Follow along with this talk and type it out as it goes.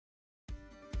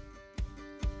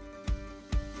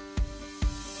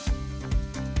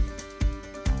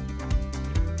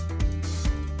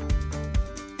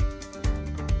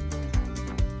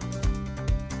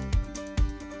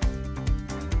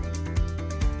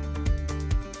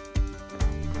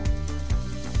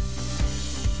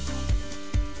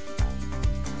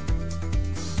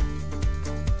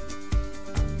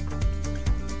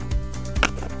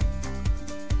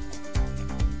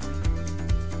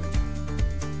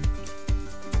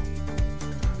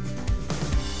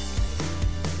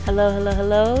Hello, hello,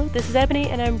 hello. This is Ebony,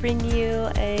 and I'm bringing you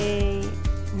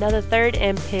another Third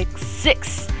and Pick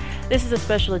 6. This is a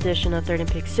special edition of Third and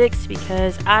Pick 6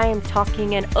 because I am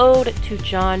talking an ode to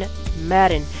John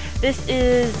Madden. This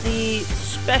is the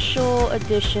special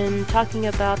edition talking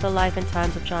about the life and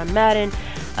times of John Madden.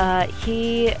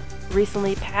 He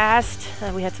recently passed.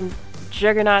 We had some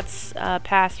juggernauts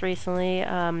pass recently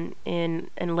in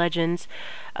Legends.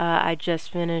 I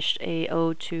just finished a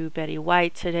ode to Betty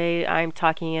White. Today I'm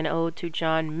talking an ode to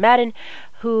John Madden,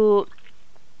 who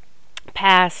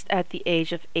passed at the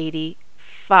age of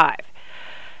 85.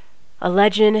 A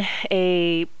legend,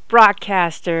 a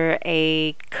broadcaster,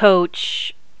 a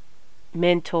coach,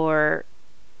 mentor,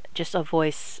 just a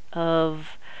voice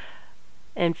of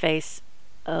and face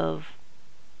of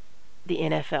the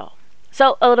NFL.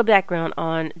 So, a little background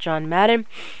on John Madden.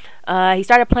 He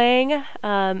started playing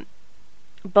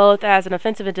both as an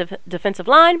offensive and defensive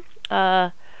line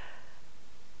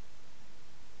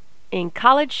in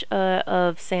college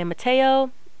of San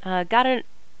Mateo. Got a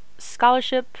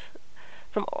scholarship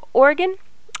from Oregon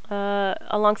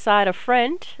alongside a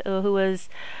friend who was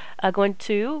going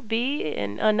to be,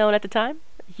 and unknown at the time,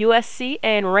 USC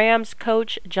and Rams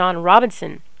coach John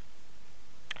Robinson.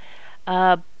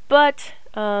 But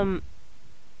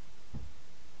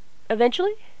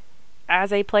eventually,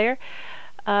 as a player,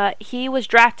 he was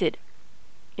drafted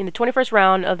in the 21st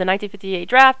round of the 1958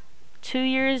 draft, 2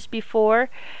 years before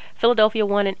Philadelphia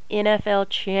won an NFL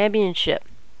championship.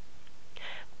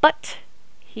 But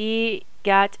he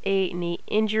got a knee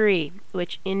injury,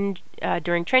 which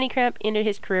during training camp ended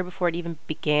his career before it even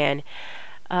began.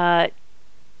 I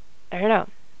don't know.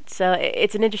 So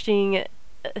it's an interesting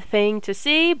thing to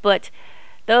see, but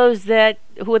those that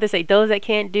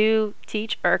can't do,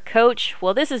 teach, or coach.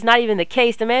 Well, this is not even the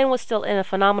case. The man was still a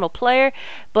phenomenal player,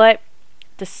 but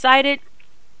decided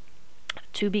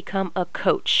to become a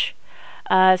coach.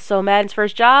 So Madden's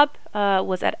first job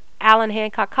was at Allen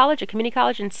Hancock College, a community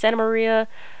college in Santa Maria,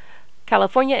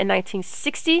 California, in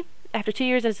 1960. After 2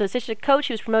 years as an assistant coach,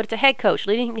 he was promoted to head coach,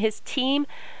 leading the team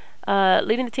from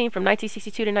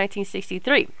 1962 to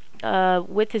 1963.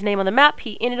 With his name on the map,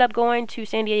 he ended up going to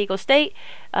San Diego State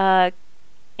in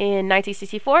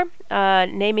 1964,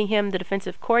 naming him the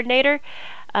defensive coordinator,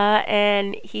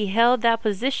 and he held that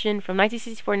position from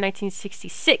 1964 to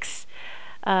 1966.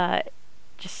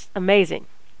 Just amazing.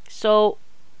 So,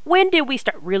 when did we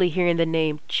start really hearing the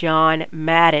name John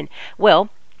Madden? Well,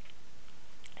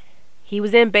 he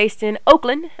was then based in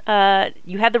Oakland.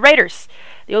 You had the Raiders.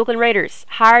 The Oakland Raiders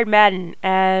hired Madden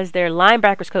as their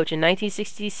linebackers coach in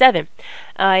 1967.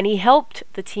 And he helped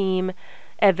the team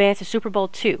advance to Super Bowl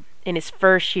II in his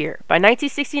first year. By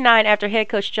 1969, after head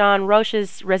coach John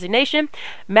Roche's resignation,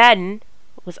 Madden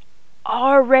was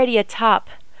already atop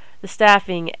the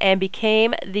staffing and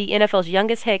became the NFL's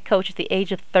youngest head coach at the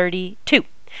age of 32.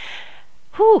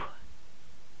 Whew.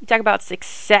 You talk about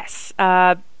success.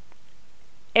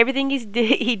 Everything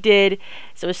he did,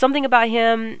 so there's something about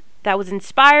him that was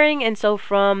inspiring, and so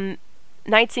from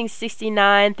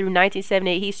 1969 through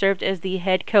 1978, he served as the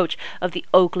head coach of the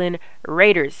Oakland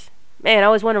Raiders. Man, I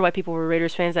always wonder why people were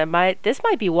Raiders fans. This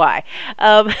might be why.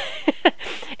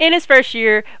 In his first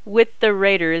year with the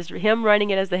Raiders, him running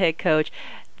it as the head coach,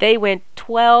 they went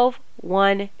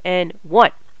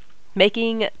 12-1-1,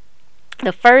 making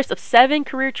the first of 7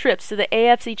 career trips to the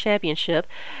AFC Championship,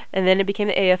 and then it became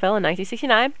the AFL in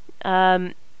 1969.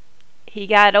 He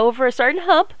got over a certain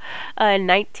hump in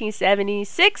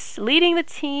 1976, leading the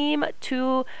team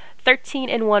to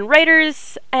 13-1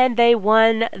 Raiders, and they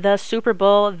won the Super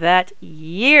Bowl that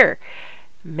year.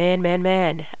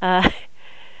 Man.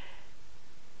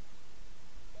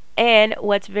 And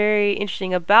what's very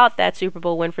interesting about that Super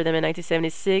Bowl win for them in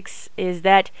 1976 is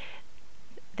that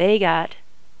they got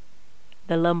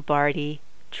the Lombardi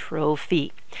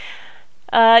Trophy.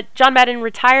 John Madden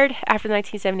retired after the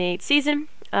 1978 season.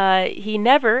 He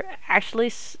never actually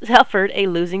suffered a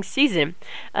losing season.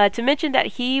 To mention that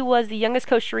he was the youngest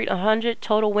coach to reach 100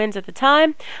 total wins at the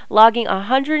time, logging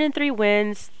 103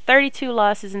 wins, 32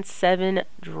 losses, and 7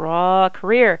 draw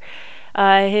career.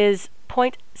 His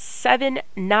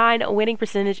 .79 winning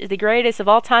percentage is the greatest of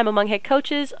all time among head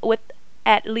coaches with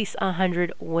at least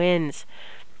 100 wins.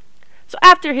 So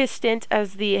after his stint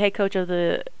as the head coach of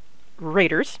the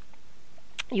Raiders,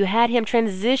 you had him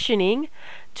transitioning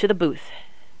to the booth.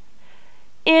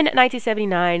 In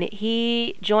 1979,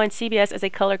 he joined CBS as a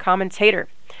color commentator.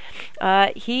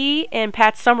 He and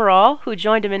Pat Summerall, who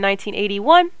joined him in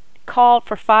 1981, called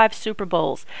for 5 Super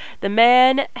Bowls. The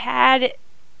man had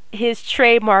his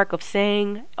trademark of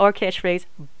saying or catchphrase,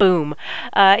 boom.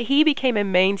 He became a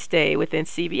mainstay within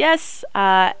CBS,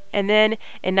 and then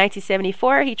in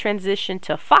 1974 he transitioned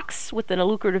to Fox with a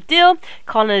lucrative deal,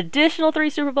 called an additional 3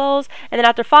 Super Bowls, and then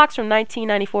after Fox from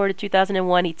 1994 to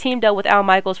 2001 he teamed up with Al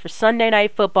Michaels for Sunday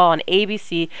Night Football on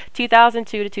ABC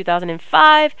 2002 to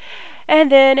 2005,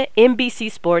 and then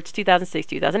NBC Sports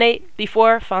 2006-2008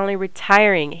 before finally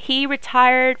retiring. He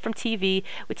retired from TV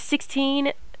with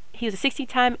he was a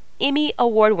 16-time Emmy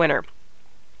Award winner.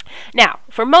 Now,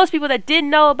 for most people that didn't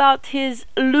know about his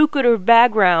lucrative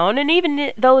background, and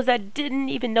even those that didn't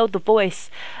even know the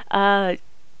voice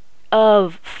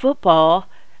of football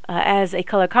as a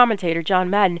color commentator, John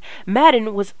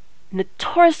Madden was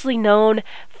notoriously known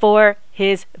for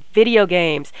his video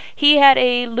games. He had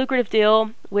a lucrative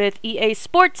deal with EA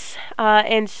Sports,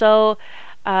 and so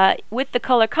with the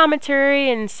color commentary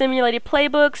and simulated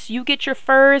playbooks, you get your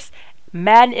first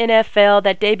Madden NFL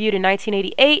that debuted in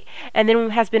 1988 and then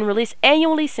has been released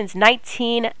annually since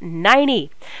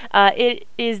 1990. It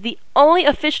is the only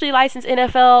officially licensed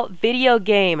NFL video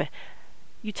game.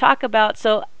 You talk about,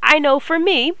 so I know for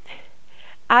me,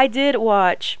 I did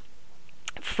watch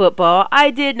football.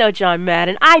 I did know John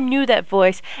Madden. I knew that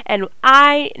voice, and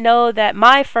I know that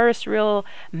my first real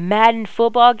Madden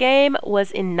football game was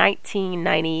in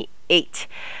 1998.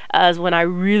 Is when I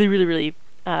really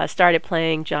started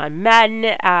playing John Madden.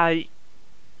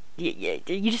 You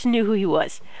just knew who he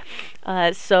was.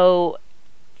 So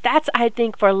that's, I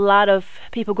think, for a lot of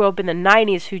people who grew up in the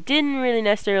 90s who didn't really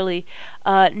necessarily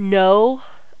know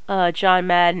John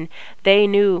Madden. They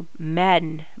knew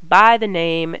Madden by the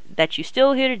name that you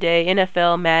still hear today,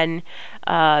 NFL Madden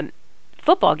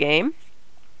football game.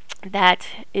 That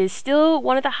is still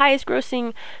one of the highest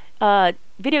grossing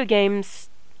video games,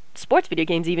 sports video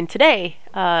games even today,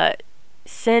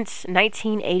 since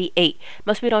 1988.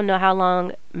 Most people don't know how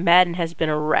long Madden has been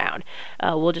around.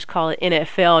 We'll just call it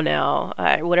NFL now,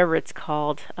 whatever it's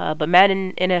called. But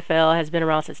Madden NFL has been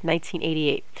around since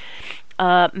 1988.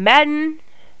 Madden,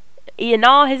 in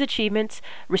all his achievements,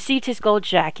 received his gold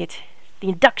jacket, the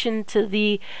induction to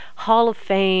the Hall of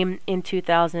Fame in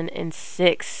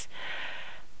 2006.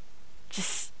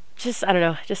 Just I don't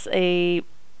know, just a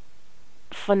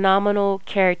phenomenal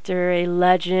character, a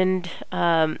legend.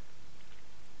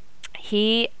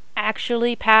 He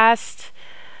actually passed,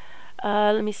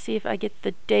 let me see if I get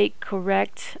the date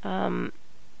correct.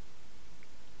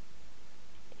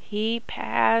 He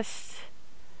passed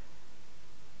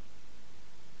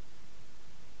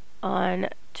on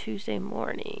Tuesday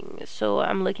morning. So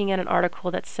I'm looking at an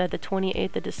article that said the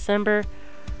 28th of December,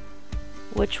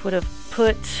 which would have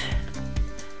put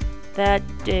that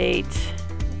date,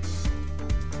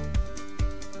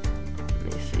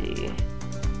 let me see,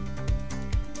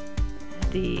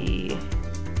 the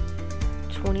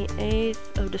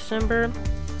 28th of December.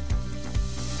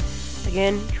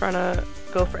 Again, trying to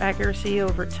go for accuracy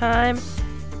over time.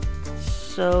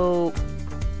 So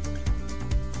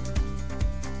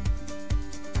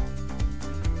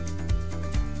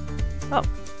oh,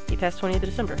 he passed 20th of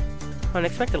December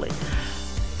unexpectedly.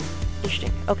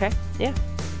 Interesting. Okay, yeah.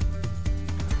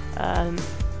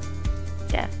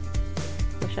 Yeah.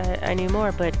 Wish I knew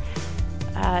more, but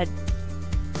I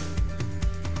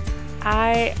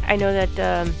know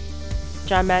that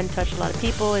John Madden touched a lot of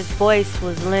people. His voice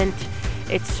was lent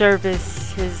its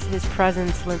service. His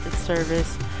presence lent its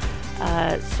service.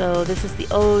 So this is the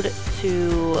ode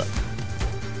to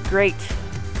great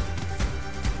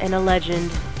and a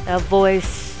legend, a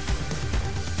voice,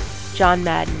 John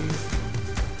Madden.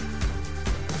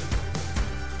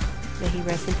 May he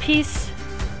rest in peace.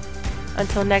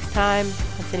 Until next time,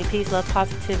 I'm sending peace, love,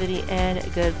 positivity, and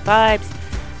good vibes.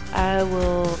 I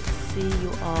will see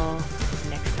you all